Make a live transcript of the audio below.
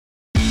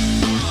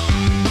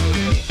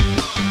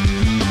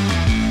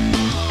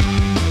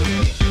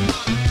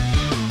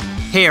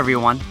Hey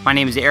everyone, my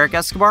name is Eric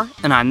Escobar,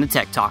 and I'm the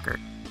Tech Talker.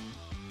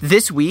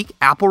 This week,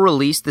 Apple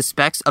released the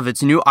specs of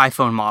its new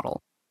iPhone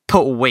model.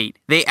 But wait,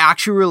 they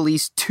actually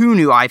released two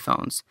new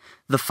iPhones,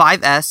 the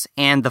 5S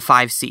and the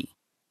 5C.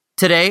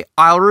 Today,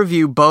 I'll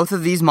review both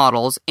of these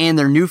models and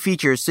their new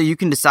features so you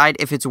can decide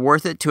if it's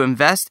worth it to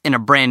invest in a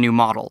brand new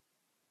model.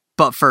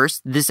 But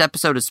first, this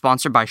episode is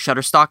sponsored by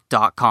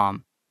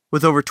Shutterstock.com.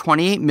 With over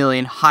 28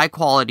 million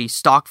high-quality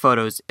stock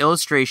photos,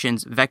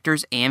 illustrations,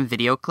 vectors, and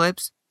video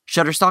clips,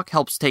 Shutterstock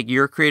helps take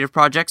your creative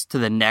projects to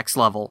the next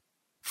level.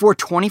 For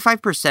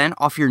 25%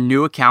 off your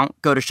new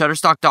account, go to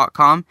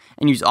Shutterstock.com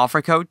and use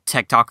offer code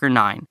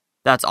TechTalker9.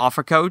 That's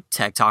offer code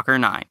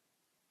TechTalker9.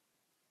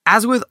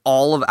 As with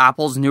all of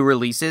Apple's new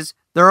releases,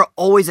 there are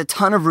always a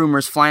ton of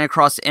rumors flying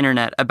across the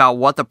internet about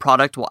what the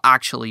product will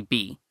actually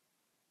be.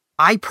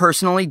 I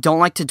personally don't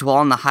like to dwell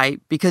on the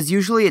hype because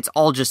usually it's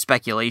all just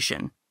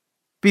speculation.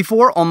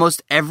 Before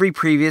almost every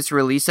previous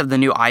release of the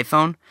new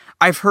iPhone,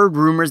 I've heard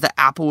rumors that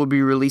Apple will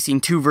be releasing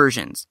two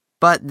versions,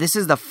 but this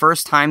is the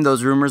first time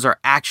those rumors are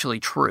actually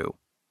true.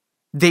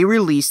 They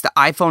released the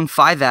iPhone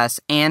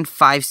 5S and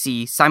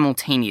 5C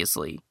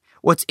simultaneously.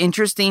 What's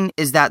interesting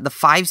is that the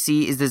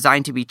 5C is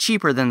designed to be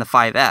cheaper than the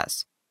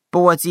 5S, but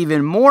what's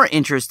even more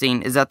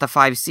interesting is that the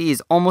 5C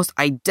is almost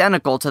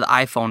identical to the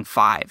iPhone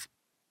 5.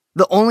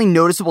 The only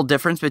noticeable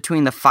difference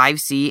between the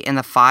 5C and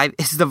the 5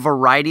 is the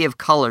variety of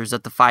colors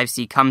that the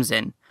 5C comes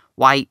in: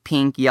 white,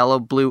 pink, yellow,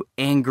 blue,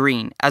 and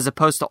green, as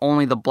opposed to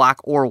only the black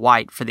or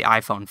white for the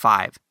iPhone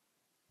 5.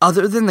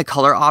 Other than the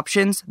color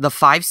options, the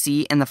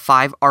 5C and the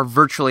 5 are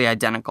virtually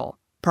identical.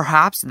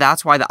 Perhaps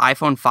that's why the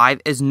iPhone 5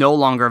 is no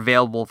longer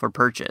available for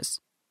purchase.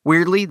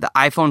 Weirdly, the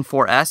iPhone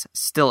 4S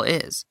still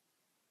is.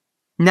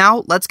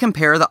 Now, let's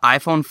compare the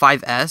iPhone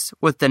 5S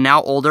with the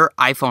now older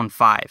iPhone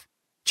 5.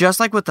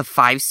 Just like with the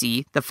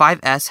 5C, the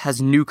 5S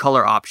has new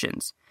color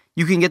options.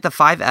 You can get the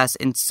 5S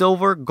in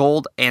silver,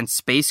 gold, and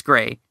space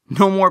gray,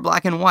 no more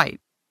black and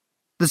white.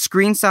 The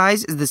screen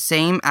size is the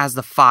same as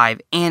the 5,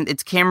 and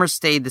its camera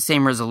stayed the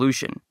same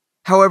resolution.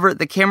 However,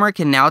 the camera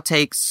can now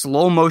take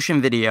slow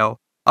motion video,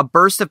 a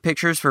burst of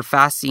pictures for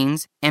fast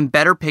scenes, and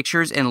better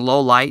pictures in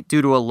low light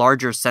due to a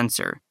larger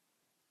sensor.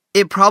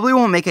 It probably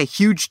won't make a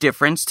huge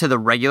difference to the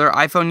regular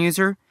iPhone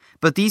user,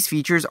 but these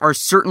features are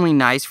certainly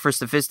nice for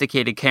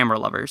sophisticated camera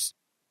lovers.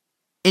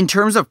 In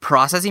terms of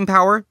processing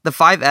power, the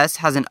 5S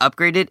has an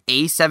upgraded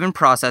A7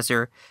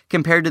 processor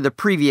compared to the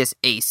previous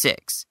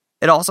A6.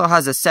 It also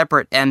has a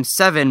separate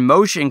M7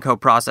 motion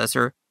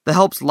coprocessor that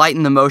helps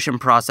lighten the motion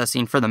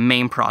processing for the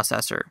main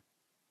processor.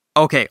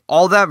 Okay,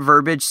 all that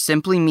verbiage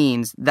simply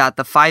means that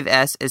the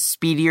 5S is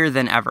speedier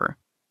than ever.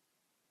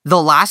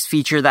 The last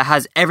feature that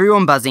has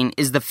everyone buzzing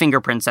is the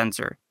fingerprint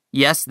sensor.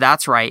 Yes,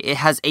 that's right, it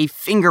has a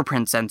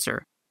fingerprint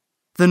sensor.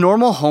 The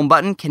normal home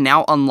button can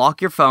now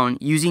unlock your phone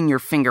using your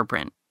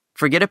fingerprint.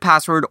 Forget a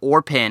password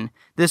or PIN,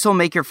 this will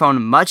make your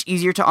phone much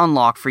easier to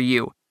unlock for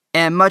you,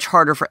 and much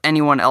harder for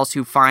anyone else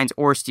who finds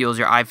or steals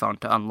your iPhone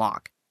to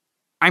unlock.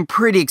 I'm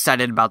pretty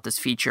excited about this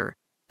feature,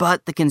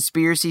 but the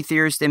conspiracy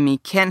theorist in me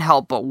can't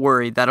help but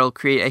worry that it'll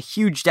create a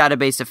huge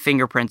database of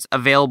fingerprints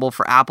available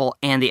for Apple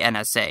and the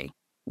NSA.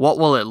 What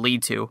will it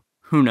lead to?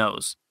 Who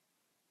knows?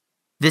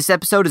 This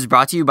episode is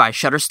brought to you by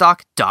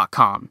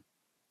Shutterstock.com.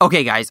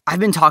 Okay guys, I've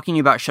been talking to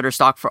you about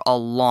Shutterstock for a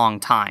long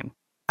time.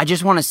 I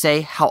just want to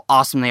say how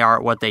awesome they are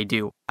at what they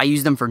do. I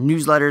use them for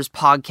newsletters,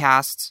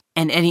 podcasts,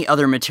 and any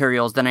other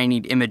materials that I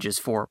need images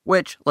for,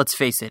 which, let's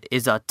face it,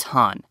 is a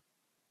ton.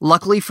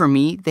 Luckily for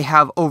me, they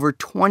have over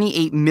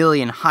 28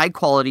 million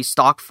high-quality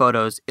stock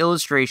photos,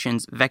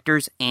 illustrations,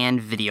 vectors, and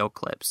video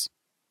clips.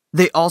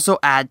 They also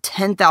add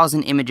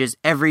 10,000 images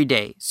every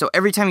day, so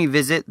every time you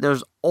visit,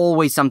 there's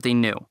always something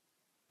new.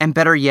 And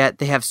better yet,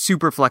 they have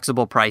super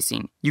flexible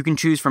pricing. You can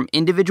choose from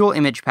individual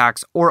image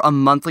packs or a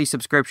monthly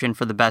subscription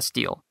for the best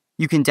deal.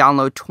 You can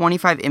download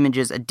 25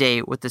 images a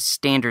day with the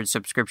standard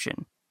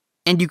subscription.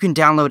 And you can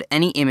download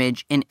any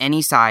image in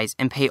any size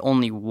and pay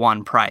only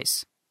one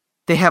price.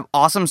 They have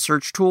awesome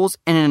search tools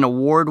and an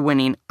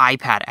award-winning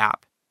iPad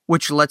app,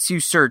 which lets you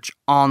search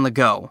on the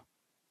go.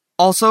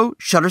 Also,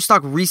 Shutterstock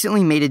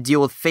recently made a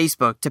deal with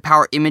Facebook to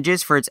power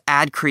images for its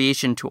ad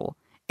creation tool,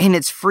 and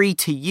it's free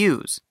to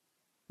use.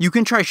 You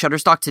can try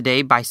Shutterstock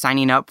today by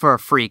signing up for a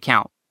free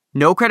account.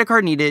 No credit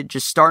card needed,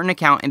 just start an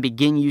account and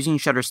begin using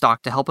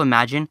Shutterstock to help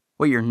imagine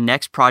what your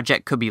next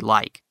project could be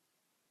like.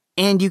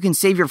 And you can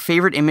save your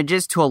favorite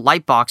images to a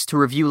lightbox to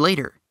review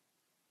later.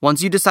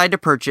 Once you decide to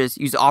purchase,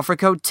 use offer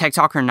code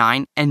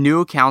TechTalker9 and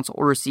new accounts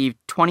will receive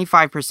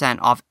 25%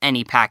 off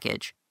any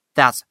package.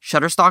 That's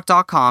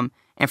Shutterstock.com,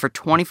 and for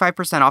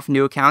 25% off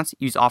new accounts,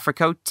 use offer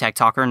code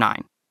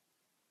TechTalker9.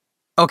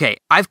 Okay,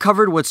 I've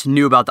covered what's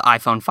new about the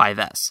iPhone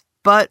 5S,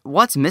 but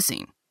what's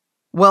missing?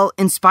 Well,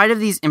 in spite of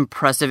these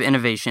impressive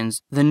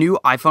innovations, the new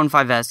iPhone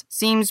 5S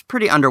seems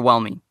pretty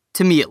underwhelming,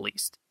 to me at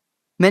least.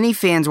 Many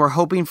fans were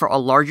hoping for a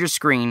larger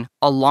screen,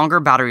 a longer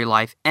battery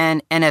life,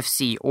 and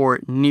NFC, or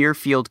Near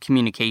Field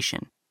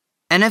Communication.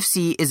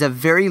 NFC is a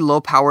very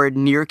low-powered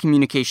near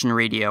communication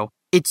radio.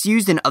 It's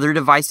used in other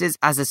devices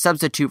as a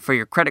substitute for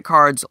your credit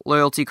cards,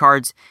 loyalty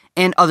cards,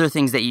 and other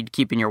things that you'd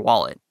keep in your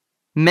wallet.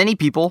 Many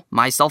people,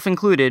 myself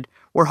included,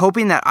 were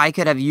hoping that I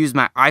could have used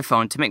my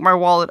iPhone to make my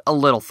wallet a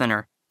little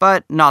thinner,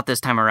 but not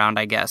this time around,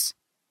 I guess.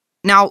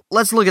 Now,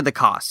 let's look at the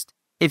cost.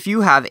 If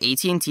you have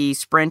AT&T,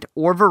 Sprint,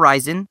 or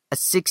Verizon, a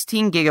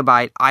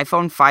 16GB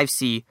iPhone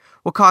 5C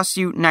will cost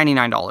you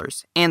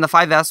 $99, and the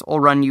 5S will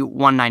run you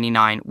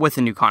 $199 with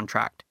a new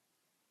contract.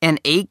 An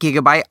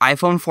 8GB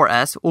iPhone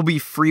 4S will be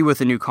free with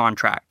a new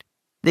contract.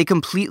 They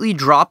completely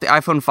dropped the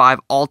iPhone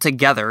 5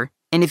 altogether,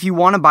 and if you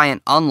want to buy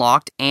an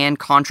unlocked and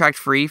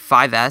contract-free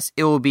 5S,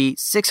 it will be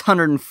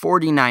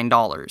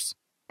 $649.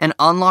 An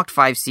unlocked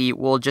 5C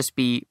will just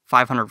be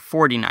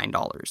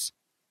 $549.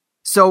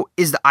 So,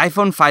 is the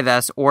iPhone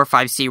 5S or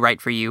 5C right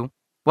for you?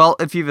 Well,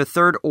 if you have a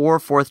third or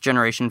fourth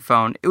generation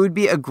phone, it would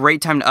be a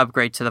great time to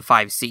upgrade to the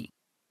 5C.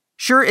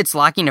 Sure, it's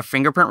lacking a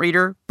fingerprint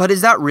reader, but is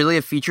that really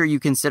a feature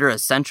you consider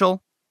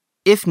essential?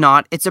 If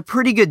not, it's a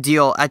pretty good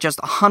deal at just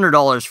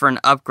 $100 for an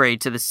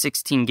upgrade to the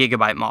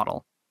 16GB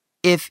model.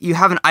 If you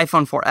have an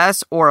iPhone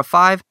 4S or a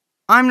 5,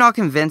 I'm not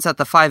convinced that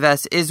the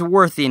 5S is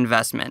worth the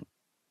investment.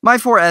 My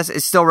 4S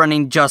is still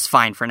running just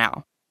fine for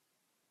now.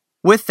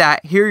 With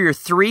that, here are your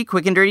 3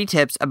 quick and dirty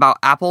tips about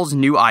Apple's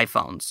new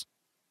iPhones.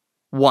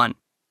 1.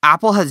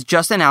 Apple has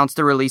just announced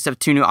the release of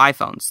 2 new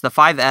iPhones, the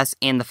 5S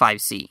and the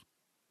 5C.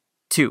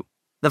 2.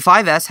 The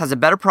 5S has a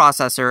better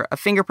processor, a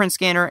fingerprint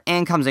scanner,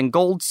 and comes in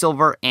gold,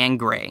 silver, and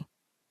gray.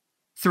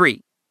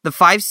 3. The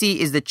 5C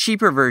is the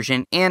cheaper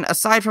version, and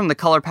aside from the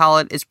color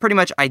palette, is pretty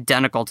much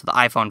identical to the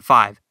iPhone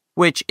 5,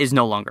 which is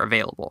no longer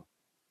available.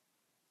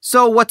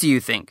 So what do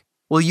you think?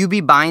 Will you be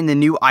buying the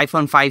new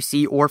iPhone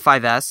 5C or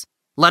 5S?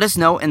 Let us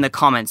know in the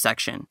comments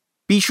section.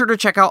 Be sure to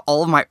check out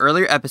all of my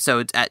earlier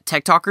episodes at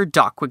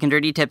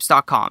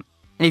techtalker.quickanddirtytips.com.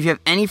 And if you have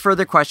any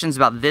further questions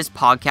about this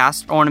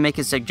podcast or want to make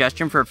a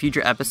suggestion for a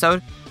future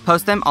episode,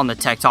 post them on the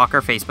Tech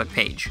Talker Facebook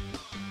page.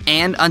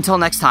 And until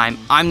next time,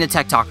 I'm the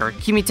Tech Talker,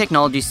 keeping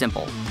technology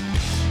simple.